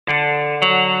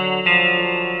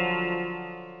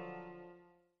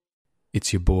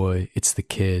It's your boy. It's the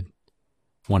kid.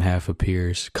 One half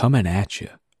appears coming at you.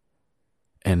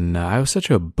 And I was such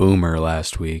a boomer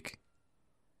last week.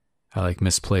 I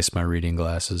misplaced my reading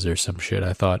glasses or some shit.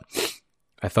 I thought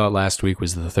last week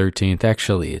was the 13th.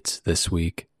 Actually, it's this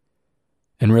week.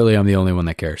 And really, I'm the only one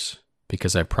that cares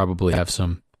because I probably have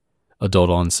some adult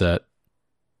onset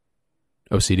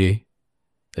OCD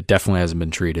that definitely hasn't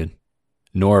been treated,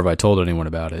 nor have I told anyone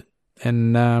about it.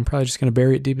 And I'm probably just going to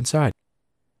bury it deep inside.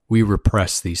 We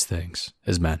repress these things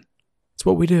as men. It's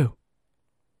what we do.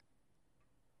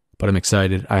 But I'm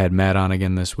excited. I had Matt on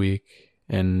again this week,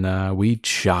 and we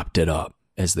chopped it up,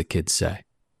 as the kids say.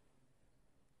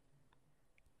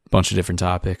 Bunch of different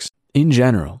topics. In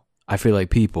general, I feel like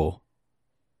people,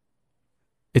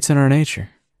 it's in our nature.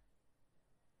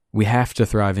 We have to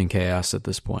thrive in chaos at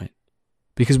this point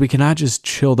because we cannot just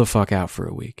chill the fuck out for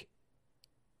a week.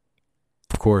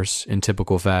 Of course, in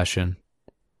typical fashion,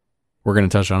 we're going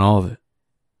to touch on all of it.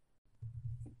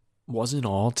 Wasn't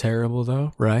all terrible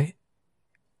though, right?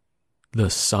 The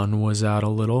sun was out a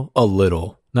little,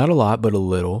 not a lot, but a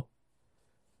little.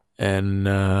 And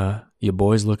your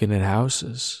boy's looking at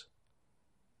houses.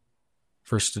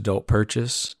 First adult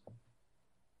purchase.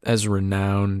 As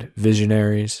renowned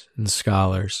visionaries and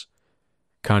scholars,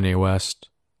 Kanye West,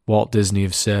 Walt Disney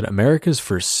have said, America's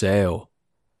for sale,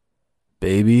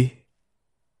 baby.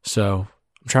 So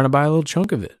I'm trying to buy a little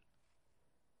chunk of it.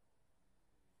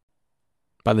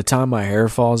 By the time my hair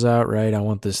falls out, right, I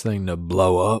want this thing to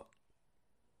blow up.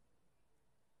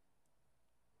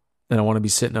 And I want to be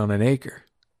sitting on an acre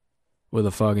with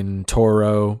a fucking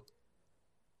Toro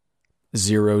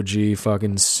 0G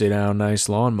fucking sit-down nice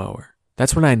lawnmower.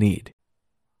 That's what I need.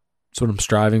 That's what I'm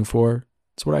striving for.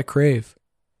 It's what I crave.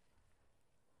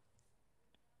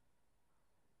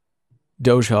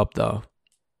 Doge helped, though.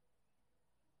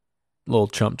 Little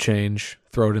chump change.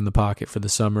 Throw it in the pocket for the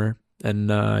summer. And,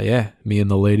 me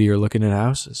and the lady are looking at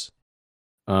houses.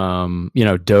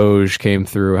 Doge came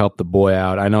through, helped the boy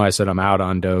out. I know I said I'm out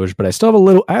on Doge, but I still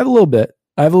have I have a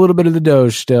little bit of the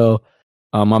Doge still.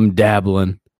 I'm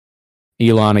dabbling.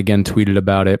 Elon again tweeted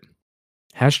about it.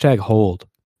 Hashtag hold,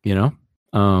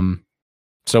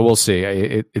 So we'll see.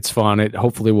 It's fun. It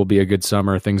hopefully will be a good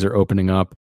summer. Things are opening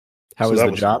up. How was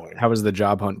the job? How has the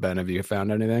job hunt been? Have you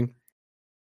found anything?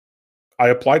 I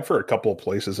applied for a couple of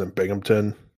places in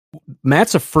Binghamton.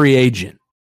 Matt's a free agent.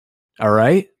 All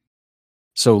right.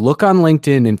 So look on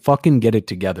LinkedIn and fucking get it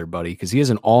together, buddy, because he has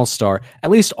an all-star,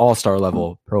 at least all-star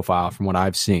level profile from what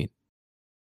I've seen.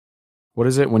 What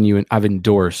is it when I've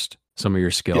endorsed some of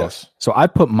your skills? Yes. So I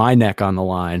put my neck on the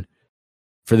line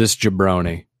for this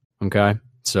jabroni. Okay.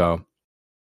 So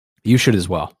you should as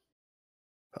well.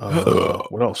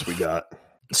 What else we got?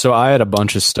 So I had a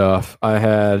bunch of stuff. I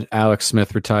had Alex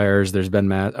Smith retires. There's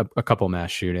been a couple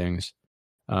mass shootings.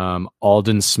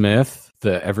 Alden Smith,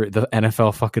 the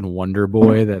NFL fucking wonder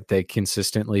boy that they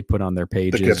consistently put on their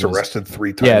pages. That gets arrested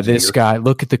 3 times. Yeah, this guy,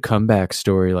 look at the comeback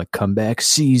story, like comeback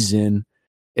season.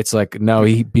 It's like, no,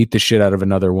 he beat the shit out of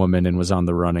another woman and was on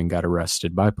the run and got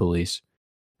arrested by police.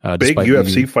 Big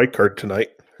UFC fight card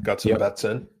tonight. Got some bets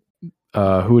in.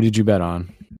 Who did you bet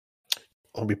on?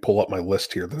 Let me pull up my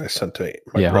list here that I sent to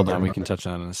hold on. We can touch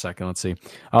on it in a second. Let's see.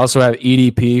 I also have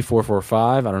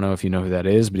EDP445. I don't know if you know who that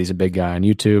is, but he's a big guy on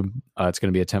YouTube. It's going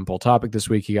to be a tentpole topic this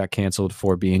week. He got canceled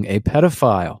for being a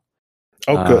pedophile.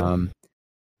 Oh, good.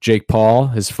 Jake Paul,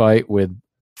 his fight with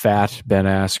fat Ben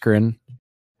Askren.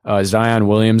 Zion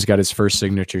Williams got his first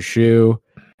signature shoe.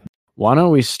 Why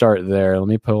don't we start there? Let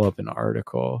me pull up an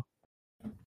article.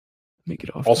 Make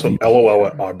it off. Also, LOL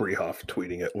at Aubrey Huff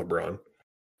tweeting at LeBron.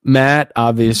 Matt,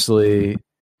 obviously,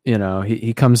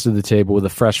 he comes to the table with a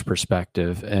fresh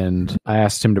perspective, and I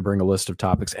asked him to bring a list of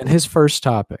topics. And his first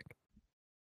topic,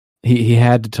 he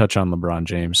had to touch on LeBron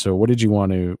James. So, what did you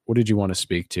want to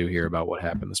speak to here about what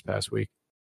happened this past week?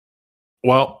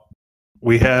 Well,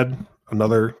 we had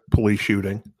another police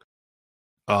shooting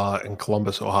in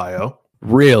Columbus, Ohio.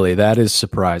 Really, that is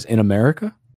surprise in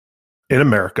America. In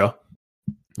America,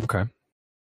 okay.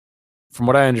 From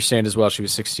what I understand as well, she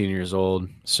was 16 years old.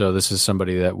 So this is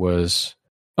somebody that was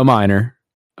a minor.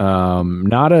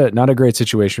 Not a great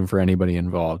situation for anybody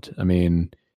involved. I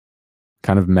mean,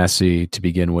 kind of messy to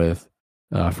begin with,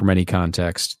 from any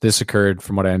context. This occurred,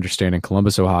 from what I understand, in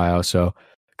Columbus, Ohio. So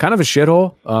kind of a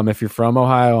shithole. If you're from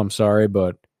Ohio, I'm sorry,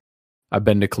 but I've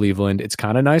been to Cleveland. It's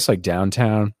kind of nice, like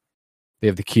downtown. They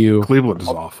have the Q. Cleveland is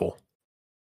awful.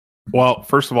 Well,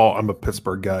 first of all, I'm a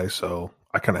Pittsburgh guy, so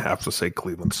I kind of have to say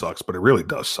Cleveland sucks, but it really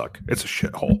does suck. It's a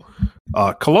shithole.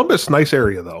 Columbus, nice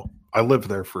area, though. I lived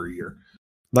there for a year.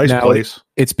 Nice place.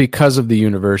 It's because of the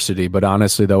university, but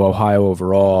honestly, though, Ohio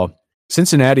overall,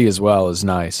 Cincinnati as well is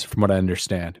nice, from what I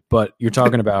understand. But you're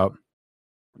talking about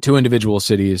two individual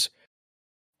cities,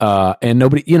 and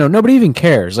nobody even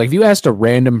cares. Like if you asked a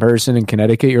random person in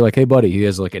Connecticut, you're like, "Hey, buddy," he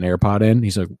has like an AirPod in.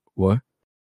 He's like, "What?"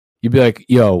 You'd be like,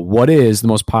 "Yo, what is the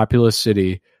most populous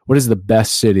city? What is the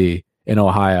best city in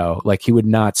Ohio?" Like he would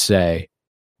not say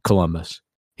Columbus.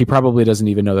 He probably doesn't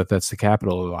even know that that's the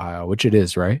capital of Ohio, which it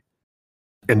is, right?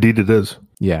 Indeed, it is.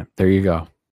 Yeah, there you go.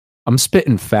 I'm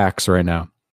spitting facts right now.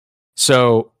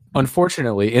 So,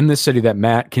 unfortunately, in this city that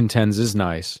Matt contends is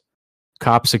nice,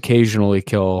 cops occasionally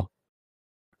kill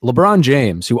LeBron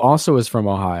James, who also is from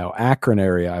Ohio, Akron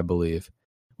area, I believe,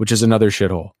 which is another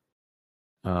shithole.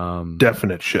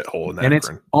 Definite shithole in Akron. And it's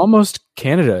almost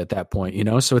Canada at that point, you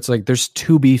know? So it's like there's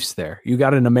two beefs there. You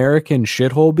got an American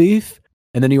shithole beef,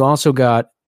 and then you also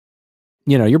got,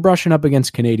 you know, you're brushing up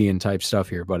against Canadian type stuff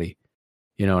here, buddy.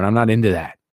 You know, and I'm not into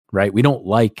that, right? We don't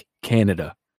like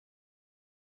Canada.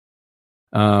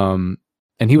 And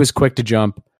he was quick to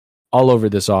jump all over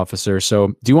this officer. So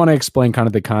do you want to explain kind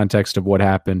of the context of what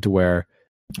happened to where,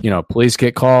 you know, police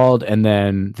get called and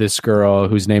then this girl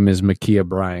whose name is Ma'Khia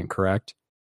Bryant, correct?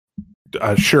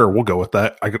 Sure, we'll go with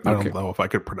that. I don't know if I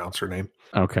could pronounce her name.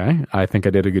 Okay. I think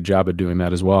I did a good job of doing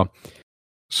that as well.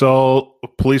 So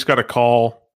police got a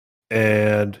call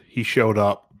and he showed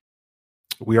up.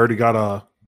 We already got a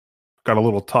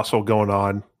little tussle going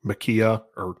on. Ma'Khia,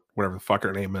 or whatever the fuck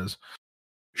her name is,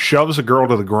 shoves a girl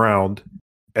to the ground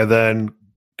and then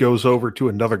goes over to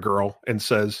another girl and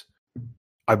says,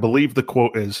 I believe the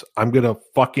quote is, "I'm going to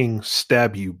fucking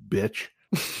stab you, bitch,"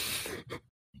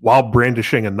 while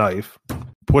brandishing a knife,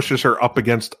 pushes her up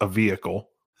against a vehicle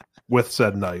with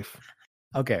said knife.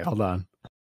 Okay, hold on.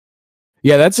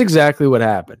 Yeah, that's exactly what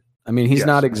happened. I mean, he's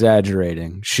not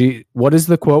exaggerating. What is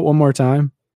the quote one more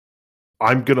time?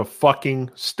 "I'm going to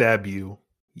fucking stab you,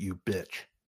 you bitch."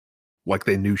 Like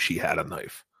they knew she had a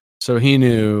knife. So he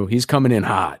knew he's coming in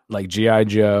hot, like G.I.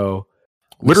 Joe.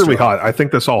 Literally hot. I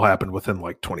think this all happened within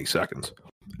like 20 seconds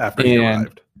after he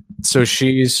arrived. So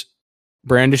she's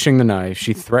brandishing the knife.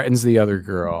 She threatens the other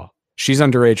girl. She's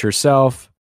underage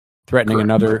herself, threatening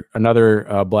another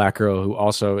black girl who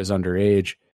also is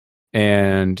underage.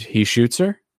 And he shoots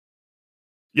her?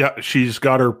 Yeah, she's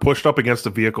got her pushed up against the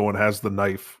vehicle and has the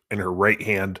knife in her right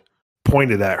hand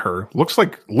pointed at her.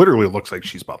 Literally looks like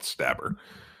she's about to stab her.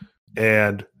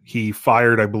 And he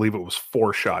fired, I believe it was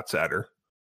 4 shots at her,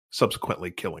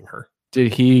 subsequently killing her.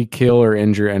 Did he kill or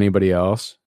injure anybody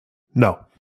else? No.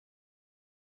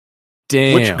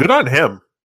 Damn. Which, good on him.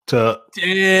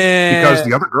 Because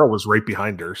the other girl was right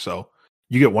behind her, so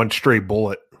you get one stray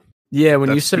bullet. Yeah,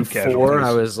 when you said 4,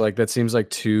 I was like, that seems like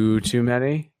too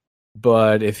many.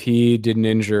 But if he didn't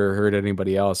injure or hurt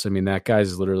anybody else, I mean, that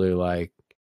guy's literally like,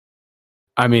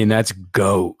 I mean, that's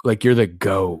GOAT. Like, you're the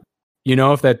GOAT. You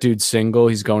know, if that dude's single,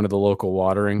 he's going to the local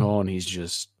watering hole and he's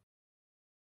just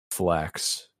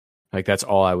flex. Like, that's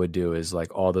all I would do is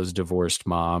like all those divorced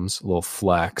moms, little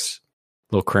flex,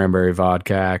 little cranberry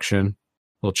vodka action,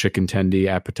 little chicken tendy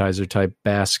appetizer type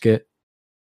basket.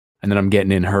 And then I'm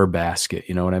getting in her basket.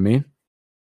 You know what I mean?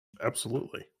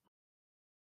 Absolutely.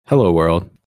 Hello, world.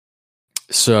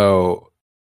 So,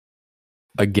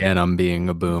 again, I'm being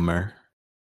a boomer.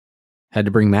 Had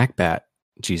to bring Mac back.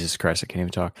 Jesus Christ, I can't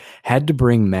even talk. Had to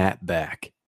bring Matt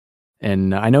back.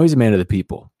 And I know he's a man of the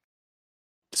people,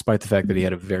 despite the fact that he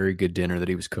had a very good dinner that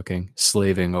he was cooking,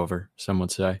 slaving over, some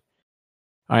would say.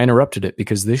 I interrupted it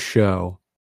because this show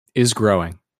is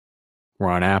growing. We're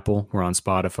on Apple, we're on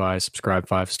Spotify, subscribe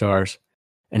 5 stars.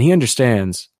 And he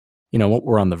understands, you know, what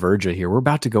we're on the verge of here. We're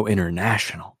about to go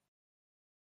international.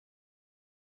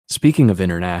 Speaking of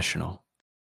international,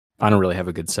 I don't really have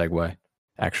a good segue,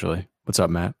 actually. What's up,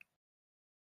 Matt?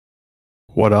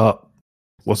 What up?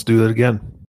 Let's do that again.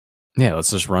 Yeah,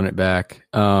 let's just run it back.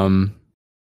 I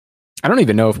don't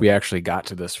even know if we actually got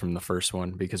to this from the first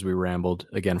one because we rambled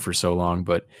again for so long,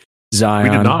 but Zion.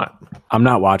 We did not. I'm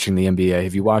not watching the NBA.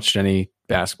 Have you watched any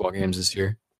basketball games this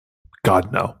year?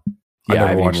 God, no. Yeah, I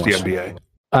never watched the NBA.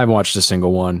 I haven't watched a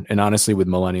single one. And honestly, with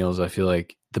millennials, I feel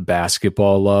like the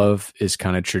basketball love is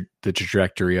kind of the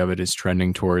trajectory of it is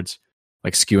trending towards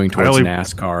like skewing towards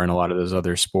NASCAR and a lot of those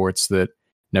other sports that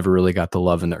never really got the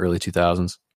love in the early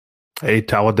 2000s. Hey,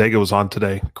 Talladega was on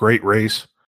today. Great race.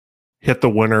 Hit the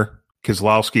winner.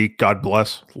 Keselowski, God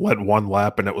bless, led 1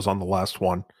 lap and it was on the last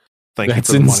one.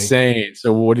 That's insane.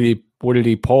 So what did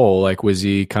he pull? Like, was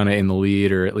he kind of in the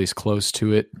lead or at least close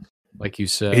to it? Like you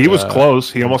said, he was close.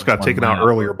 He almost got taken out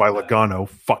earlier by Logano.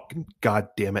 Fucking God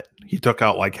damn it. He took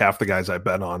out like half the guys I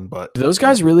bet on, but those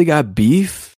guys really got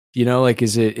beef. You know, like,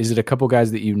 is it a couple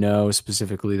guys that you know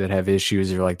specifically that have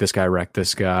issues? You're like, this guy wrecked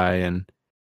this guy, and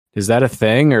Is that a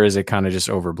thing, or is it kind of just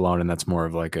overblown and that's more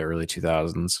of like a early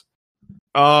 2000s?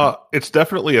 It's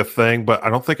definitely a thing, but I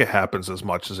don't think it happens as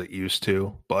much as it used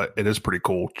to. But it is pretty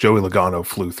cool. Joey Logano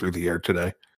flew through the air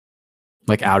today.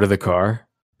 Like out of the car?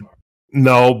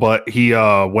 No, but he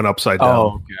went upside down.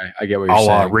 Oh, okay. I get what you're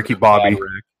saying. Ricky Bobby.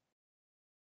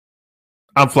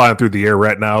 I'm flying through the air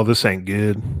right now. This ain't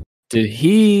good. Did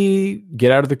he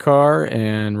get out of the car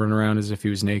and run around as if he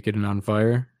was naked and on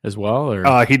fire as well?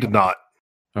 Or he did not.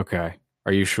 okay.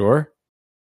 Are you sure?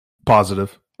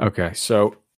 Positive. Okay.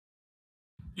 So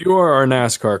you are our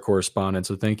NASCAR correspondent,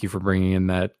 so thank you for bringing in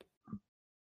that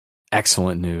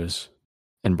excellent news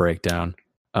and breakdown.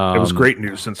 It was great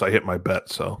news since I hit my bet,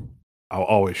 so I'll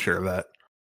always share that.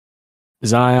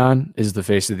 Zion is the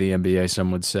face of the NBA,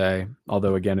 some would say,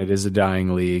 although, again, it is a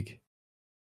dying league.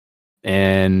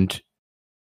 And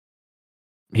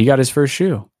he got his first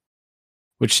shoe,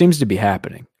 which seems to be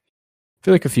happening. I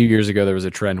feel like a few years ago, there was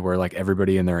a trend where like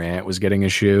everybody and their aunt was getting a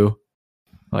shoe,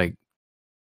 like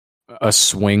a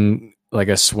swing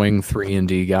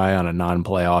 3-and-D guy on a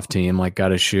non-playoff team, like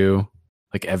got a shoe,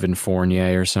 like Evan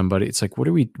Fournier or somebody. It's like, what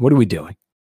are we doing?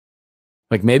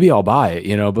 Like maybe I'll buy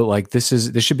it, but like this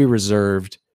should be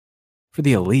reserved for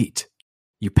the elite,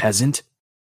 you peasant.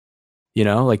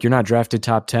 Like you're not drafted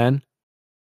top 10.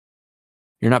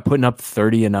 You're not putting up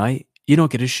 30 a night. You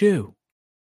don't get a shoe.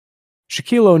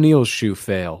 Shaquille O'Neal's shoe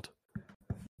failed.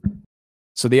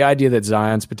 So the idea that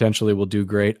Zion's potentially will do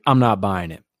great, I'm not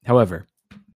buying it. However,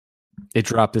 it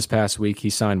dropped this past week. He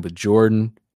signed with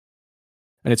Jordan.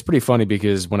 And it's pretty funny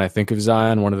because when I think of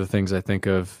Zion, one of the things I think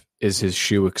of is his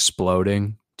shoe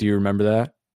exploding. Do you remember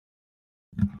that?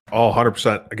 Oh,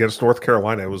 100%. Against North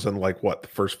Carolina, it was in the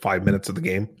first 5 minutes of the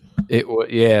game?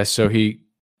 Yeah, so he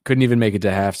couldn't even make it to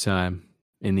halftime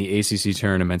in the ACC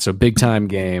tournament. So big time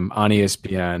game on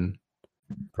ESPN.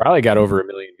 Probably got over 1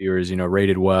 million viewers,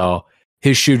 rated well.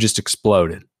 His shoe just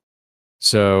exploded.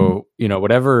 So,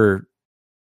 whatever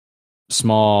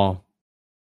small,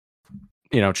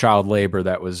 child labor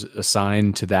that was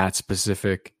assigned to that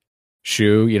specific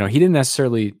shoe, he didn't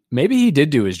necessarily, maybe he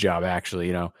did do his job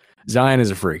actually. Zion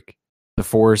is a freak. The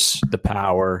force, the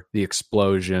power, the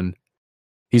explosion.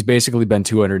 He's basically been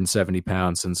 270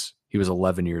 pounds since he was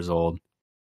 11 years old.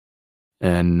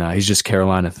 And he's just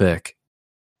Carolina thick,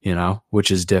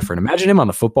 which is different. Imagine him on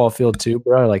the football field too,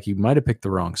 bro. Like you might have picked the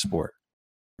wrong sport.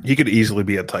 He could easily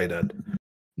be a tight end.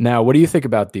 Now, what do you think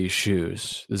about these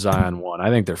shoes? The Zion one. I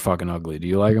think they're fucking ugly. Do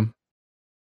you like them?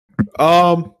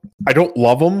 I don't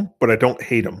love them, but I don't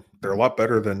hate them. They're a lot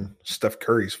better than Steph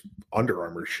Curry's Under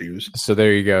Armour shoes. So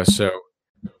there you go. So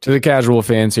to the casual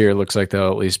fans here, it looks like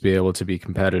they'll at least be able to be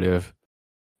competitive,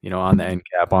 on the end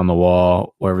cap, on the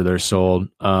wall, wherever they're sold.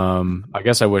 I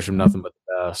guess I wish them nothing but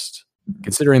the best.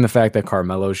 Considering the fact that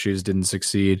Carmelo's shoes didn't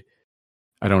succeed,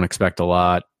 I don't expect a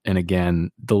lot. And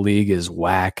again, the league is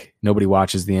whack. Nobody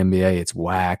watches the NBA. It's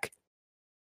whack.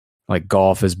 Like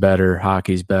golf is better,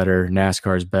 hockey's better,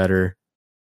 NASCAR's better.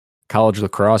 College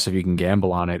lacrosse, if you can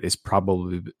gamble on it, is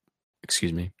probably,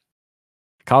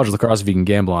 college lacrosse, if you can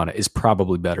gamble on it, is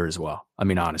probably better as well. I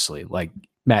mean, honestly, like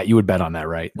Matt, you would bet on that,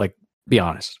 right? Like, be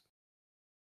honest.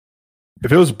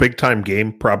 If it was a big time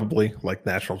game, probably like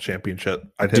national championship,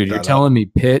 I'd hit. Dude, you're telling me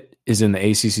Pitt is in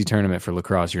the ACC tournament for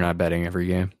lacrosse. You're not betting every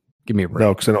game. Give me a break.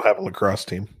 No, because I don't have a lacrosse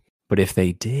team. But if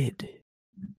they did,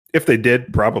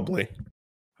 probably.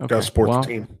 Okay. Got a sports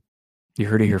team. You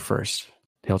heard it here first.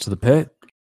 Hail to the Pitt.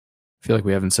 I feel like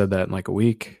we haven't said that in like a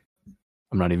week.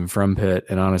 I'm not even from Pitt,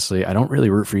 and honestly, I don't really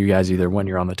root for you guys either when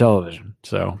you're on the television.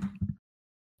 So,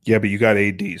 yeah, but you got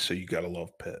AD, so you got to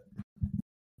love Pitt.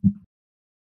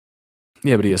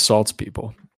 Yeah, but he assaults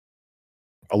people.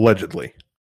 Allegedly.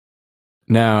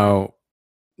 Now,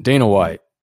 Dana White,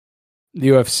 the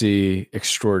UFC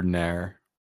extraordinaire,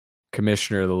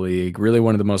 commissioner of the league, really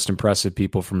one of the most impressive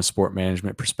people from a sport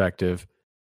management perspective,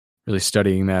 really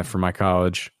studying that for my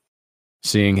college,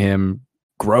 seeing him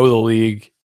grow the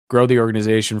league, grow the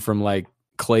organization from like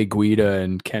Clay Guida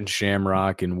and Ken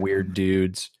Shamrock and weird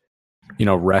dudes,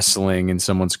 wrestling in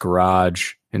someone's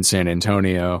garage in San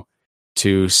Antonio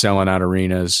to selling out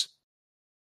arenas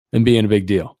and being a big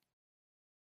deal.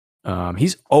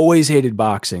 He's always hated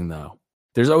boxing, though.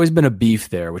 There's always been a beef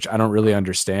there, which I don't really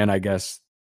understand. I guess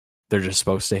they're just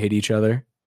supposed to hate each other.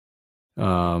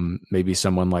 Maybe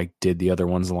someone like did the other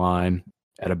one's line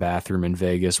at a bathroom in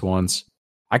Vegas once.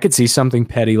 I could see something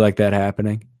petty like that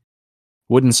happening.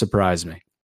 Wouldn't surprise me.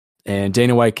 And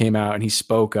Dana White came out and he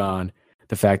spoke on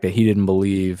the fact that he didn't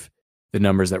believe the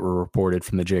numbers that were reported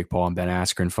from the Jake Paul and Ben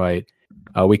Askren fight.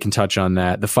 We can touch on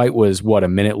that. The fight was, a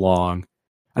minute long?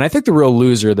 And I think the real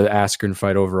loser of the Askren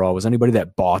fight overall was anybody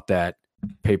that bought that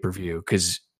pay-per-view,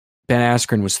 because Ben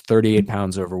Askren was 38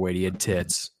 pounds overweight. He had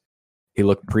tits. He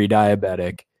looked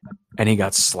pre-diabetic, and he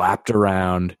got slapped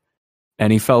around,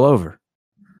 and he fell over.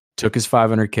 Took his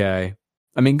 500K.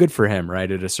 I mean, good for him, right?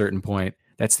 At a certain point,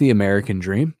 that's the American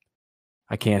dream.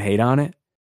 I can't hate on it.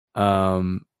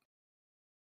 Not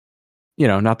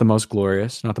the most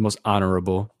glorious, not the most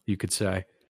honorable, you could say.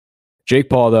 Jake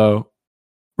Paul, though,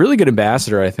 really good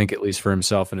ambassador, I think, at least for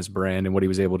himself and his brand and what he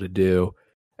was able to do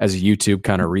as a YouTube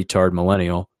kind of retard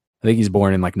millennial. I think he's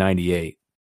born in like 98.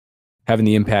 Having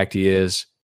the impact he is,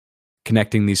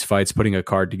 connecting these fights, putting a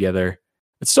card together,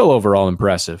 it's still overall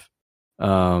impressive.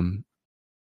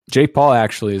 Jake Paul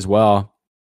actually as well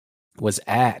was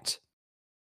at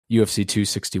UFC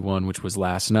 261, which was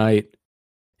last night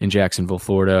in Jacksonville,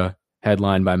 Florida,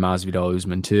 headlined by Masvidal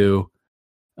Usman 2.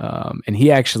 And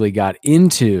he actually got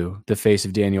into the face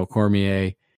of Daniel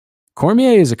Cormier.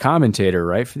 Cormier is a commentator,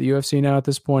 right, for the UFC now at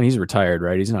this point? He's retired,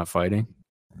 right? He's not fighting.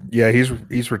 Yeah,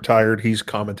 he's retired. He's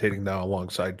commentating now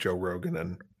alongside Joe Rogan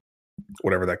and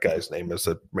whatever that guy's name is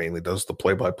that mainly does the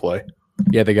play-by-play.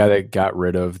 Yeah, the guy that got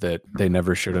rid of that they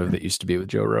never should have, that used to be with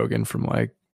Joe Rogan from like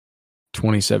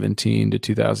 2017 to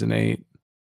 2008.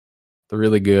 They're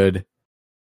really good.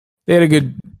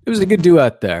 It was a good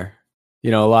duet there. A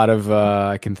lot of,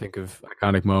 I can think of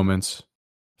iconic moments.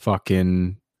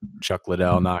 Fucking Chuck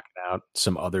Liddell knocking out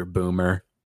some other boomer.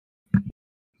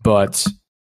 But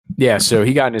yeah, so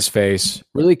he got in his face,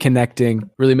 really connecting,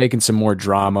 really making some more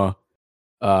drama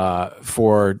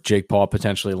for Jake Paul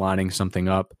potentially lining something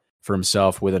up for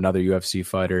himself with another UFC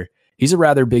fighter. He's a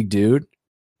rather big dude.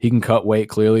 He can cut weight,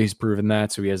 clearly. He's proven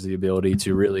that, so he has the ability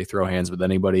to really throw hands with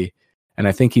anybody. And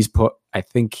I think he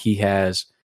has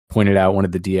pointed out one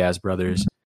of the Diaz brothers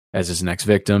as his next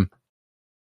victim.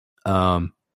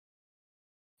 Let's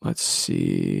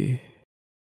see.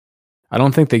 I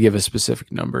don't think they give a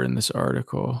specific number in this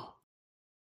article.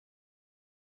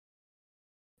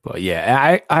 But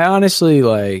yeah, I honestly,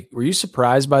 were you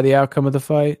surprised by the outcome of the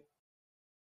fight?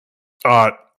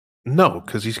 No,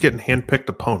 because he's getting handpicked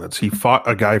opponents. He fought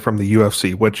a guy from the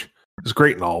UFC, which is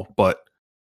great and all, but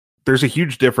there's a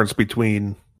huge difference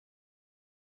between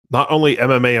not only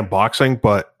MMA and boxing,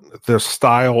 but the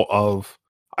style of,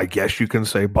 I guess you can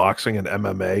say, boxing and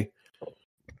MMA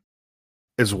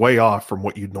is way off from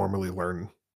what you'd normally learn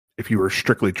if you were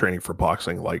strictly training for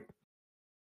boxing. Like,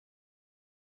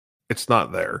 it's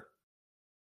not there.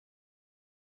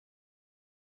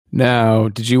 Now,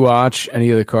 did you watch any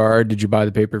of the card? Did you buy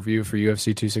the pay-per-view for UFC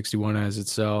 261 as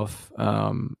itself?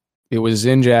 It was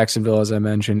in Jacksonville, as I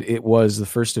mentioned. It was the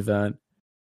first event.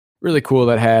 Really cool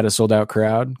that had a sold-out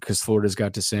crowd because Florida's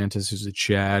got DeSantis, who's a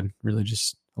Chad, really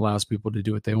just allows people to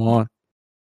do what they want.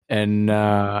 And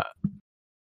I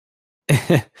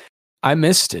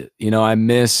missed it. I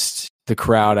missed the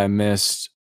crowd.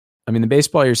 The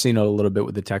baseball you're seeing a little bit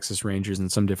with the Texas Rangers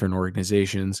and some different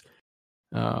organizations.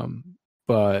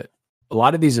 But a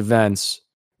lot of these events,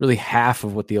 really half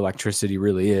of what the electricity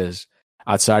really is,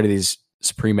 outside of these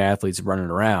supreme athletes running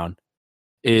around,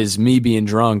 is me being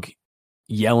drunk,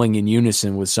 yelling in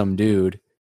unison with some dude,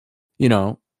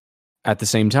 at the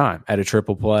same time, at a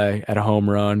triple play, at a home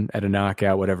run, at a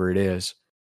knockout, whatever it is.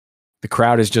 The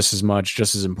crowd is just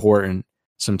as important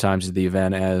sometimes at the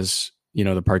event as,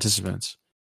 the participants.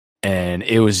 And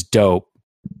it was dope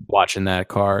watching that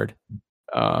card.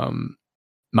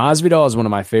 Masvidal is one of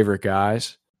my favorite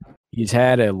guys. He's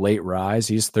had a late rise.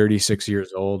 He's 36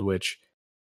 years old, which,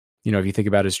 if you think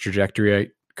about his trajectory,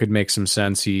 it could make some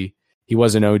sense. He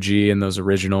was an OG in those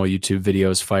original YouTube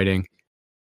videos fighting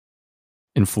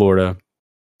in Florida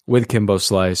with Kimbo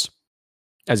Slice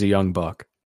as a young buck.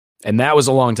 And that was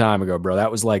a long time ago, bro.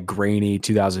 That was like grainy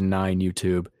 2009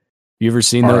 YouTube. You ever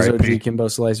seen those OG Kimbo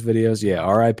Slice videos? Yeah,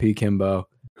 R.I.P. Kimbo.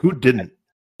 Who didn't?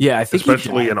 Yeah, I think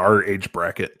especially in our age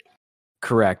bracket.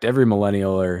 Correct. Every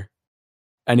millennial or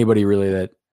anybody really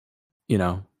that,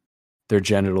 their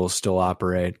genitals still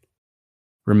operate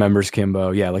remembers Kimbo.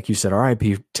 Yeah, like you said,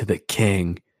 R.I.P. to the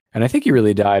king. And I think he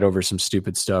really died over some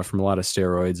stupid stuff from a lot of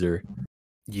steroids or.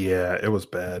 Yeah, it was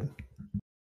bad.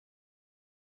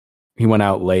 He went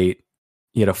out late.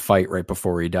 He had a fight right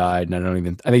before he died.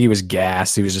 And I think he was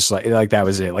gassed. He was just like that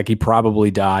was it. Like he probably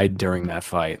died during that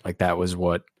fight. Like that was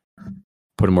what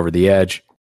put him over the edge.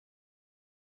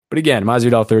 But again,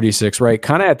 Masvidal 36, right?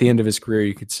 Kind of at the end of his career,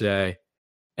 you could say.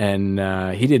 And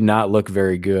he did not look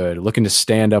very good. Looking to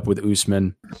stand up with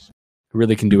Usman, who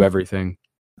really can do everything.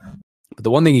 But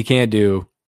the one thing he can't do,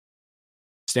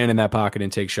 stand in that pocket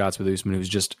and take shots with Usman, who's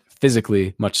just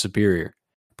physically much superior.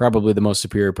 Probably the most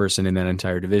superior person in that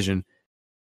entire division.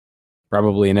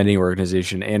 Probably in any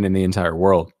organization and in the entire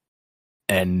world.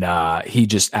 And he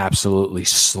just absolutely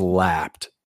slapped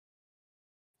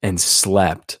and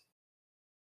slept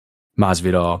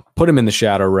Masvidal. Put him in the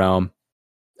shadow realm.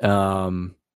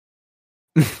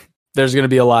 There's going to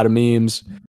be a lot of memes.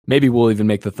 Maybe we'll even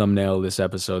make the thumbnail of this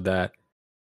episode that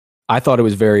I thought it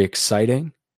was very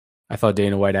exciting. I thought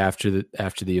Dana White after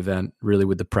the event, really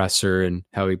with the presser and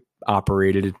how he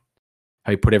operated,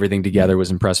 how he put everything together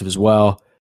was impressive as well.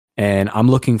 And I'm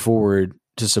looking forward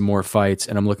to some more fights,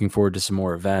 and I'm looking forward to some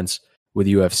more events with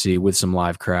UFC, with some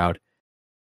live crowd.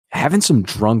 Having some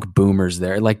drunk boomers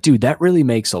there, like, dude, that really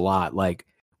makes a lot. Like,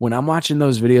 when I'm watching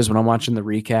those videos, when I'm watching the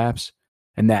recaps,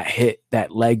 and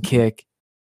that leg kick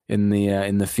in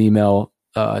the female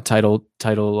title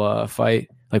fight,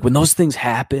 like when those things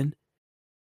happen,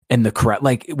 and the crowd,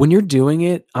 like when you're doing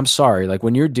it, I'm sorry, like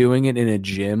when you're doing it in a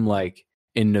gym, like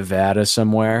in Nevada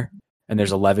somewhere, and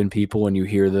there's 11 people, and you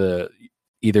hear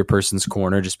either person's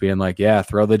corner just being like, "Yeah,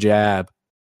 throw the jab,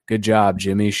 good job,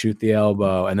 Jimmy, shoot the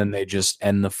elbow," and then they just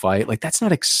end the fight. Like, that's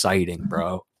not exciting,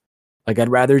 bro. Like, I'd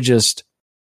rather just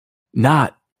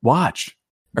not watch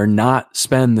or not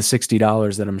spend the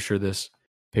 $60 that I'm sure this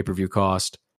pay-per-view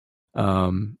cost.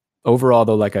 Overall,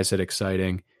 though, like I said,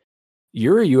 exciting.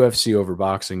 You're a UFC over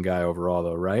boxing guy overall,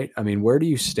 though, right? I mean, where do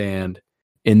you stand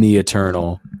in the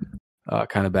eternal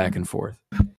kind of back and forth?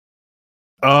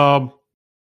 I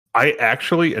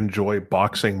actually enjoy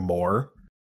boxing more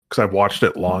because I've watched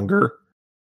it longer,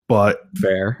 but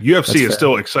Fair. UFC is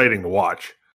still exciting to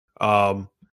watch. The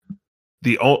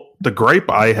gripe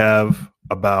I have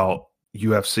about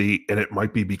UFC, and it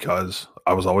might be because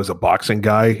I was always a boxing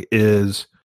guy, is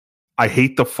I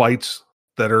hate the fights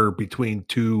that are between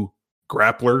two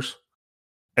grapplers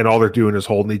and all they're doing is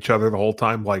holding each other the whole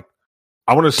time. Like,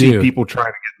 I want to see people trying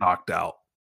to get knocked out.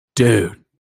 Dude,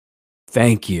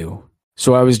 thank you.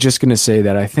 So I was just going to say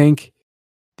that I think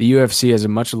the UFC has a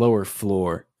much lower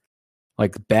floor.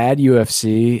 Like, bad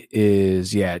UFC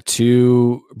is,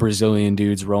 two Brazilian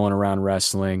dudes rolling around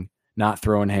wrestling, not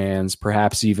throwing hands,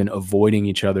 perhaps even avoiding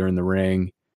each other in the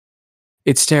ring.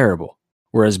 It's terrible.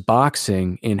 Whereas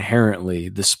boxing, inherently,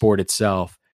 the sport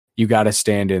itself, you got to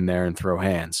stand in there and throw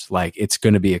hands. Like, it's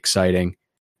going to be exciting.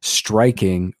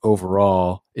 Striking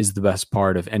overall is the best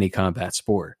part of any combat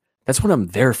sport. That's what I'm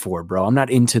there for, bro. I'm not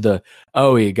into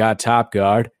he got top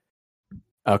guard.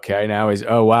 Okay, now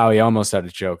he almost had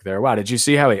a choke there. Wow, did you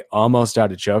see how he almost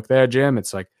had a choke there, Jim?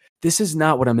 It's like, this is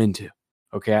not what I'm into.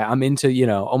 Okay, I'm into,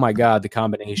 oh my God, the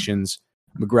combinations.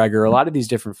 McGregor, a lot of these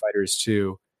different fighters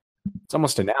too. It's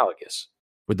almost analogous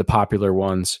with the popular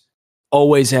ones,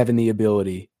 always having the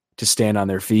ability to stand on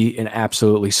their feet and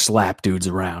absolutely slap dudes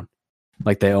around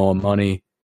like they owe them money.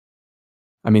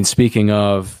 I mean, speaking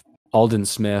of Alden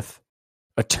Smith,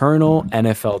 eternal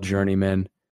NFL journeyman,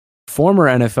 former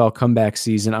NFL comeback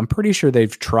season, I'm pretty sure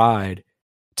they've tried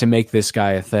to make this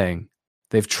guy a thing.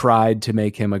 They've tried to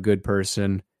make him a good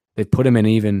person. They put him in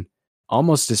even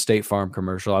almost a State Farm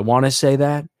commercial. I want to say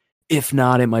that. If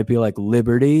not, it might be like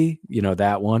Liberty,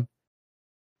 that one.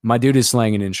 My dude is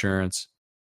slanging insurance.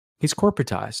 He's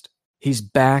corporatized. He's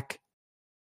back.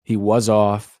 He was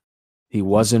off. He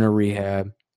was in a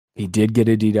rehab. He did get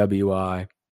a DWI.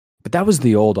 But that was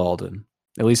the old Alden.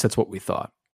 At least that's what we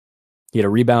thought. He had a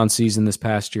rebound season this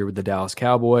past year with the Dallas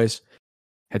Cowboys,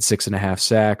 had 6.5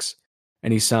 sacks,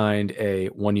 and he signed a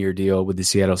 1-year deal with the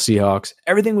Seattle Seahawks.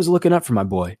 Everything was looking up for my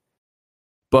boy.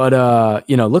 But,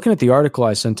 looking at the article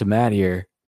I sent to Matt here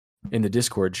in the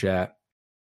Discord chat,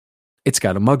 it's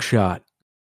got a mugshot.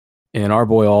 And our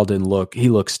boy Alden, he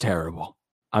looks terrible.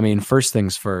 I mean, first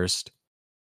things first.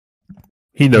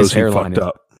 He knows he fucked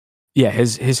up. Yeah,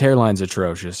 his hairline's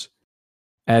atrocious.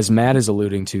 As Matt is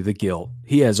alluding to, the guilt.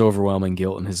 He has overwhelming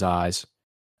guilt in his eyes.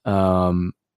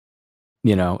 As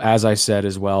I said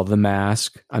as well, the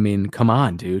mask. I mean, come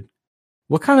on, dude.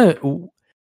 What kind of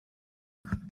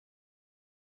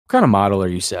model are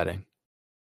you setting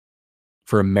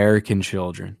for American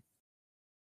children,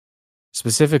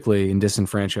 specifically in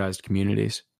disenfranchised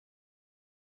communities?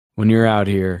 When you're out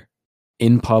here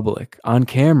in public, on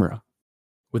camera,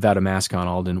 without a mask on,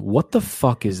 Alden, what the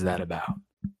fuck is that about?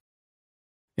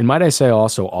 And might I say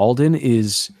also, Alden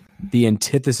is the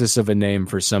antithesis of a name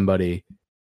for the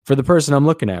person I'm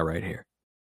looking at right here.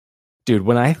 Dude,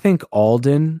 when I think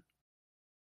Alden,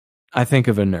 I think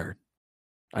of a nerd.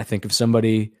 I think of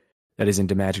somebody that is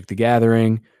into Magic the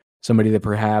Gathering, somebody that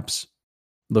perhaps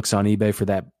looks on eBay for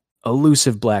that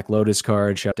elusive Black Lotus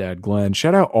card. Shout out Glenn.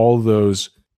 Shout out all those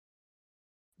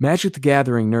Magic the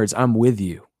Gathering nerds. I'm with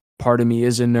you. Part of me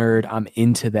is a nerd. I'm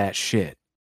into that shit.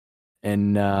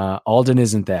 And Alden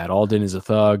isn't that. Alden is a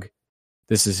thug.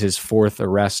 This is his 4th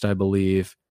arrest, I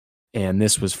believe. And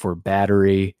this was for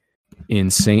battery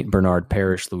in St. Bernard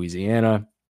Parish, Louisiana.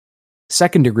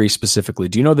 Second degree specifically.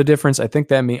 Do you know the difference? I think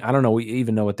that I don't know. We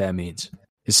even know what that means.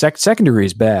 His second degree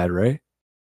is bad, right?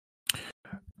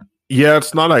 Yeah,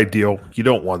 it's not ideal. You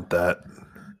don't want that.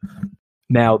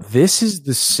 Now, this is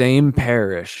the same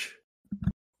parish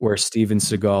where Steven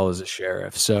Seagal is a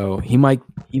sheriff. So he might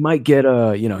get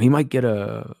a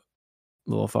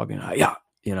little fucking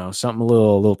something, a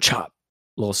little chop,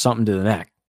 a little something to the neck.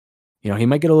 He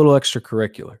might get a little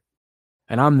extracurricular.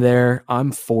 And I'm there.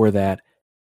 I'm for that.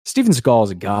 Steven Seagal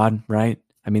is a god, right?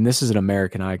 I mean, this is an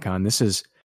American icon. This is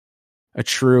a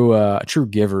true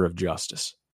giver of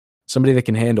justice. Somebody that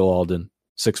can handle Alden,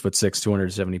 6'6",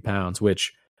 270 pounds,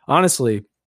 which honestly,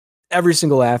 every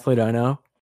single athlete I know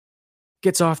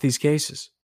gets off these cases.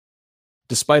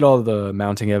 Despite all the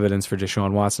mounting evidence for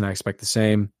Deshaun Watson, I expect the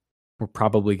same. We're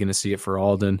probably going to see it for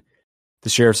Alden. The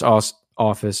sheriff's office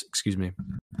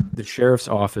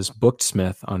booked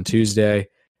Smith on Tuesday,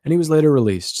 and he was later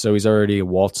released. So he's already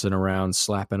waltzing around,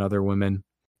 slapping other women,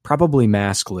 probably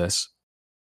maskless.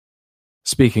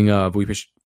 Speaking of, we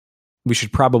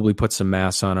should probably put some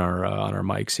masks on our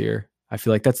mics here. I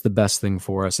feel like that's the best thing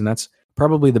for us, and that's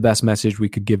probably the best message we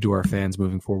could give to our fans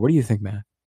moving forward. What do you think, Matt?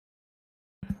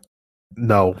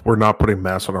 No, we're not putting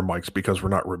masks on our mics because we're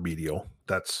not remedial.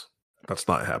 That's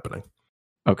not happening.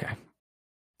 Okay.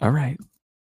 All right.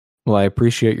 Well, I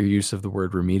appreciate your use of the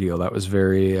word remedial. That was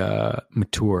very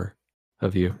mature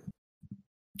of you.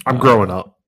 I'm growing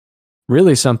up.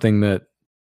 Really something that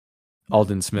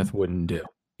Alden Smith wouldn't do.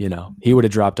 He would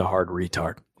have dropped a hard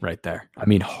retard right there. I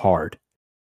mean, hard.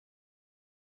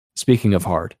 Speaking of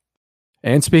hard,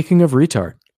 and speaking of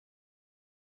retard,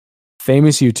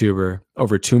 famous YouTuber,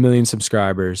 over 2 million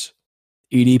subscribers,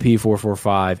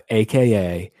 EDP445,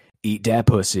 aka Eat Dat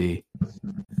Pussy,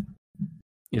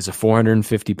 is a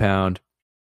 450-pound,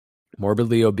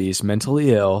 morbidly obese,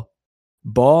 mentally ill,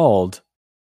 bald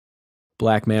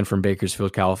black man from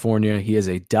Bakersfield, California. He is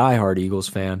a diehard Eagles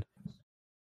fan.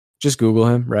 Just Google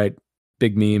him, right?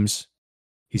 Big memes.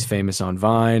 He's famous on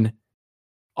Vine.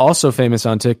 Also famous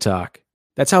on TikTok.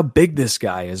 That's how big this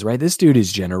guy is, right? This dude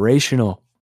is generational.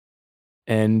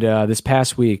 And this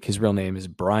past week, his real name is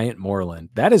Bryant Moreland.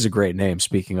 That is a great name,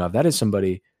 speaking of. That is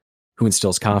somebody who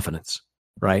instills confidence,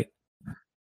 right?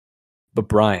 But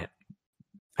Bryant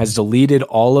has deleted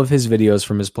all of his videos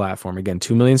from his platform. Again,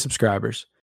 2 million subscribers.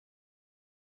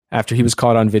 After he was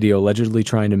caught on video allegedly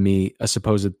trying to meet a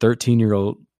supposed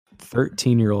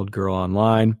 13-year-old girl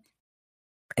online,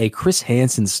 a Chris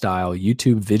Hansen-style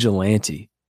YouTube vigilante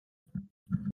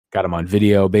got him on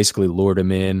video, basically lured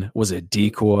him in, was a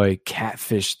decoy,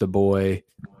 catfished the boy,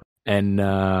 and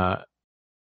caught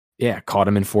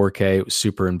him in 4K. It was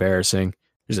super embarrassing.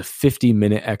 There's a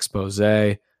 50-minute expose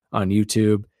on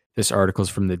YouTube. This article's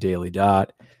from the Daily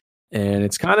Dot, and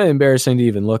it's kind of embarrassing to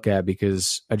even look at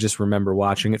because I just remember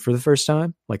watching it for the first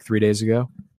time like 3 days ago,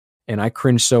 and I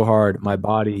cringed so hard, my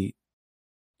body,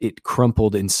 it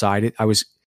crumpled inside it. I was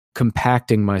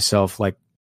compacting myself like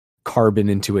carbon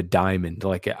into a diamond.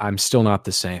 Like, I'm still not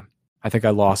the same. I think I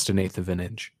lost 1/8 of an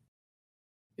inch.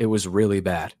 It was really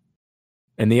bad.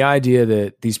 And the idea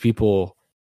that these people,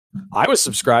 I was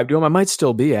subscribed to them, I might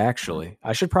still be, actually.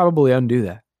 I should probably undo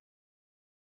that.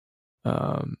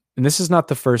 And this is not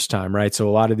the first time, right? So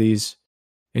a lot of these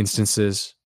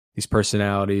instances, these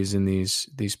personalities and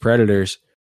these predators,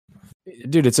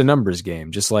 dude, it's a numbers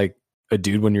game. Just like a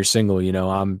dude when you're single,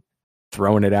 I'm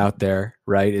throwing it out there,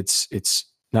 right? It's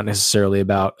not necessarily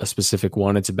about a specific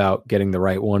one. It's about getting the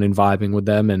right one and vibing with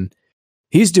them. And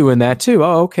he's doing that too.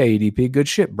 Oh, okay, EDP, good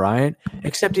shit, Bryant.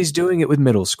 Except he's doing it with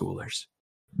middle schoolers.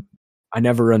 I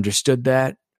never understood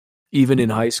that. Even in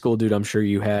high school, dude, I'm sure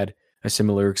you had a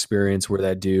similar experience where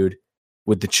that dude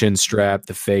with the chin strap,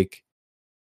 the fake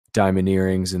diamond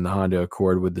earrings, and the Honda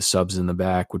Accord with the subs in the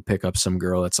back would pick up some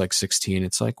girl that's like 16.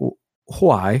 It's like,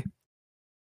 why?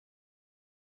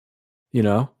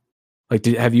 Like,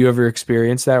 have you ever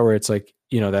experienced that where it's like,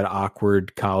 that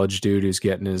awkward college dude who's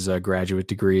getting his graduate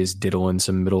degree is diddling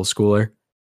some middle schooler?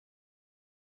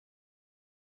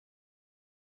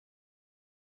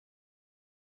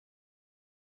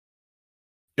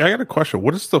 Yeah, I got a question.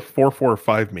 What does the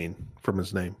 445 mean from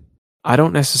his name? I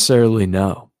don't necessarily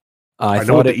know. I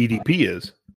know what the EDP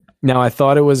is. Now, I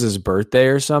thought it was his birthday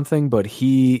or something, but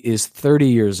he is 30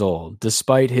 years old,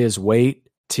 despite his weight,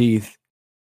 teeth,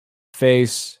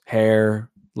 face, hair,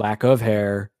 lack of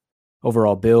hair,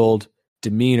 overall build,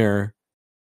 demeanor,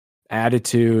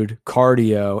 attitude,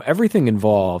 cardio, everything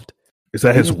involved. Is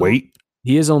that his weight?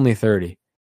 He is only 30.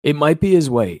 It might be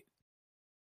his weight.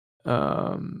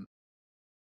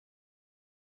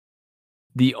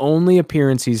 The only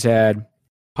appearance he's had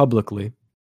publicly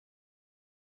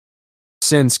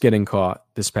since getting caught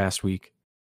this past week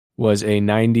was a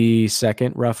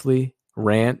 90-second, roughly,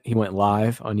 rant. He went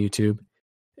live on YouTube,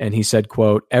 and he said,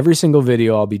 quote, "Every single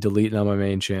video I'll be deleting on my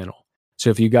main channel. So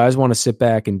if you guys want to sit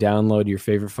back and download your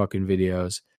favorite fucking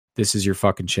videos, this is your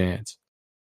fucking chance."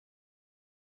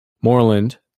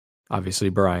 Moreland, obviously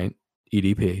Bryant,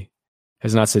 EDP,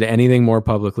 has not said anything more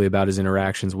publicly about his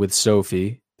interactions with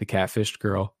Sophie, the catfished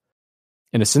girl.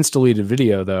 In a since-deleted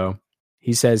video, though,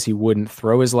 he says he wouldn't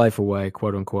throw his life away,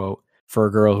 quote unquote, for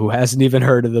a girl who hasn't even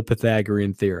heard of the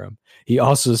Pythagorean theorem. He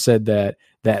also said that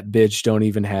bitch don't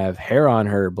even have hair on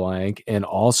her blank and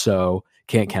also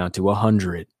can't count to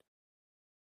 100.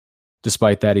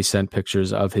 Despite that, he sent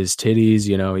pictures of his titties.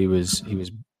 You know, he was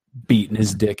beating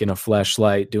his dick in a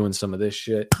fleshlight, doing some of this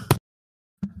shit.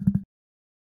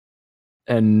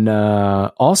 And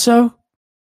also,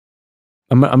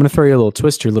 I'm going to throw you a little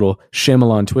twist here, little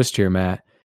Shyamalan twist here, Matt.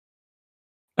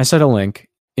 I set a link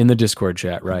in the Discord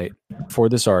chat, right, for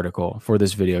this article, for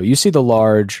this video. You see the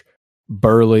large,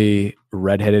 burly,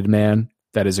 redheaded man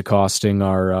that is accosting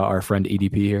our friend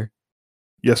EDP here?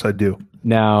 Yes, I do.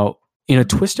 Now, in a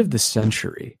twist of the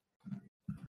century,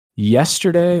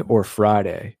 yesterday or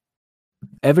Friday,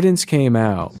 evidence came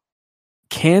out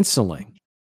canceling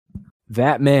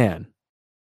that man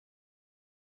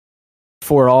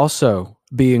for also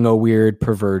being a weird,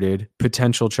 perverted,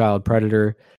 potential child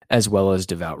predator, as well as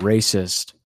devout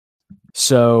racist.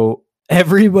 So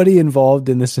everybody involved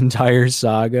in this entire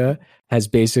saga has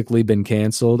basically been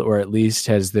canceled, or at least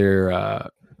has their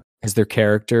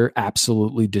character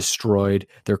absolutely destroyed.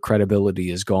 Their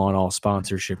credibility is gone, all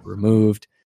sponsorship removed.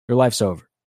 Their life's over.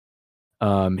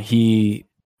 He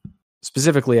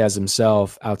specifically as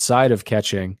himself, outside of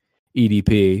catching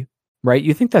EDP, right?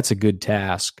 You think that's a good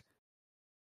task.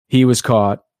 He was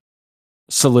caught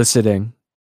soliciting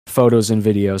photos and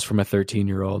videos from a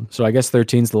 13-year-old. So I guess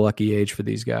 13 is the lucky age for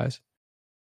these guys.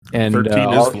 And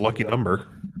 13 is the lucky number.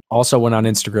 Also went on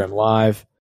Instagram Live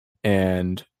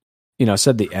and, you know,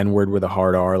 said the N-word with a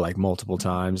hard R like multiple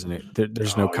times. And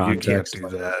there's no context. You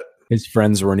can't do that. His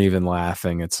friends weren't even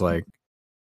laughing. It's like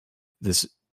this.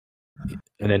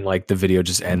 And then like the video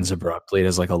just ends abruptly. It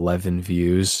has like 11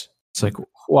 views. It's like,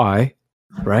 why?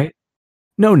 Right?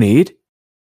 No need.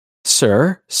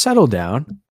 Sir, settle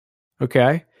down.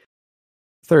 Okay.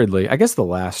 Thirdly, I guess the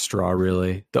last straw,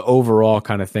 really, the overall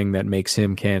kind of thing that makes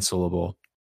him cancelable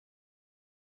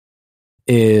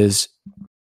is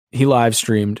he live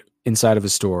streamed inside of a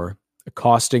store,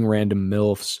 accosting random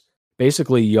MILFs,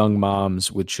 basically young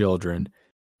moms with children.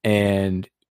 And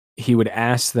he would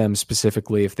ask them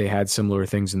specifically if they had similar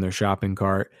things in their shopping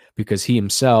cart, because he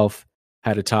himself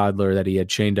had a toddler that he had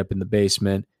chained up in the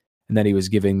basement and that he was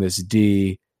giving this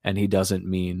D, and he doesn't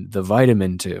mean the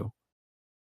vitamin to.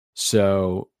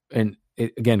 So, and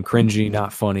again, cringy,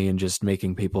 not funny, and just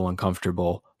making people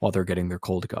uncomfortable while they're getting their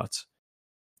cold cuts.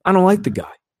 I don't like the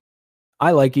guy.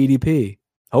 I like EDP.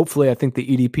 Hopefully, I think the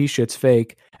EDP shit's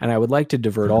fake, and I would like to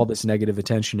divert all this negative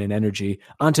attention and energy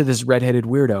onto this redheaded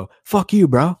weirdo. Fuck you,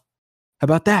 bro. How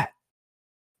about that?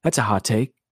 That's a hot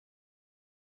take.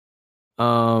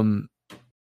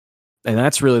 And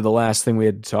that's really the last thing we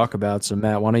had to talk about. So,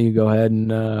 Matt, why don't you go ahead and,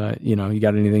 you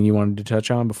got anything you wanted to touch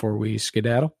on before we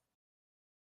skedaddle?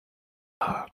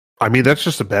 I mean, that's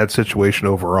just a bad situation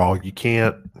overall. You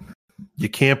can't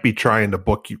be trying to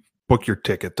book your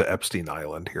ticket to Epstein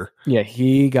Island here. Yeah,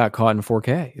 he got caught in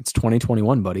 4K. It's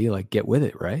 2021, buddy. Like, get with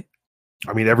it, right?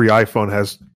 I mean, every iPhone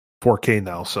has 4K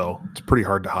now, so it's pretty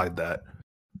hard to hide that.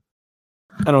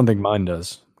 I don't think mine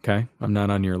does. Okay, I'm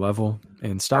not on your level.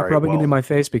 And stop right, rubbing it in my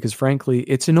face because, frankly,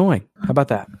 it's annoying. How about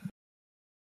that?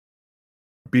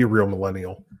 Be a real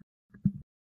millennial.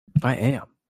 I am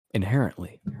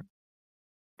inherently.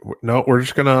 No, we're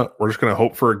just gonna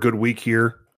hope for a good week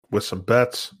here with some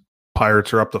bets.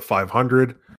 Pirates are up to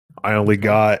 500. I only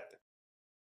got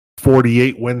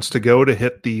 48 wins to go to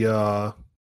hit the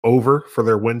over for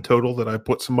their win total that I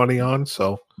put some money on.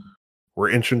 So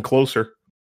we're inching closer.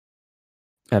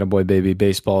 Attaboy, baby.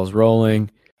 Baseball's rolling.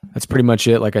 That's pretty much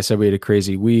it. Like I said, we had a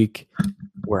crazy week.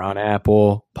 We're on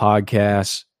Apple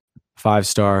Podcasts,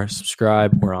 5-star,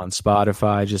 subscribe. We're on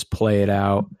Spotify. Just play it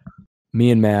out. Me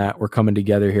and Matt, we're coming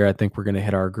together here. I think we're going to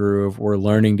hit our groove. We're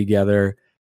learning together.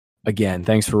 Again,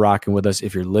 thanks for rocking with us.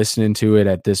 If you're listening to it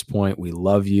at this point, we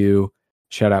love you.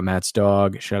 Shout out Matt's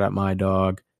dog. Shout out my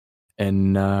dog.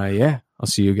 And I'll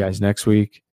see you guys next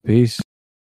week. Peace.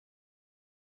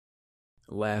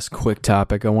 Last quick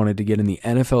topic I wanted to get in: the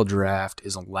NFL draft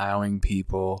is allowing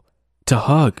people to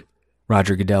hug.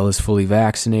 Roger Goodell is fully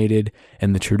vaccinated,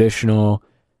 and the traditional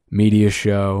media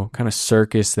show, kind of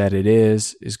circus that it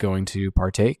is going to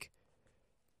partake.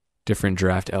 Different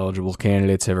draft eligible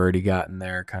candidates have already gotten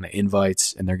their kind of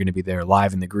invites, and they're going to be there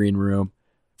live in the green room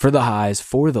for the highs,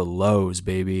 for the lows,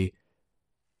 baby.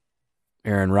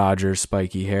 Aaron Rodgers,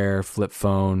 spiky hair, flip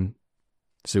phone,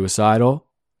 suicidal,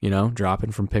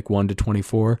 dropping from pick 1 to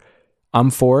 24. I'm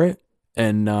for it,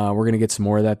 and we're going to get some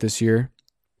more of that this year,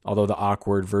 although the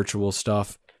awkward virtual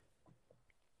stuff.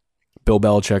 Bill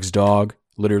Belichick's dog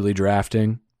literally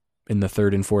drafting in the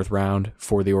 3rd and 4th round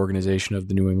for the organization of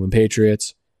the New England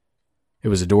Patriots. It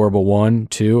was adorable. 1,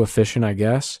 2, efficient, I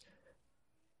guess.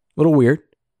 A little weird.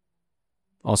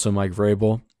 Also, Mike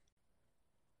Vrabel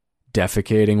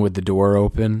defecating with the door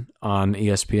open on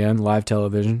ESPN, live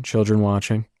television, children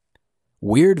watching.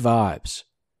 Weird vibes,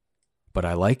 but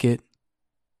I like it.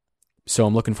 So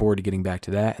I'm looking forward to getting back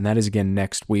to that, and that is again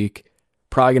next week.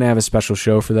 Probably going to have a special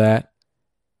show for that.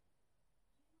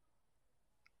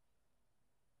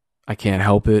 I can't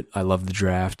help it. I love the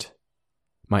draft.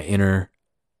 My inner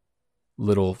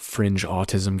little fringe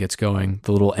autism gets going,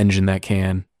 the little engine that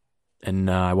can, and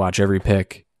I watch every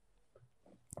pick.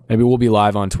 Maybe we'll be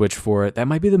live on Twitch for it. That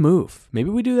might be the move.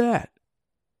 Maybe we do that.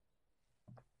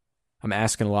 I'm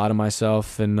asking a lot of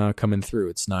myself and coming through.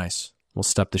 It's nice. We'll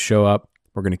step the show up.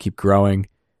 We're going to keep growing.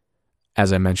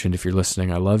 As I mentioned, if you're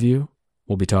listening, I love you.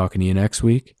 We'll be talking to you next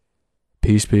week.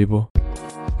 Peace, people.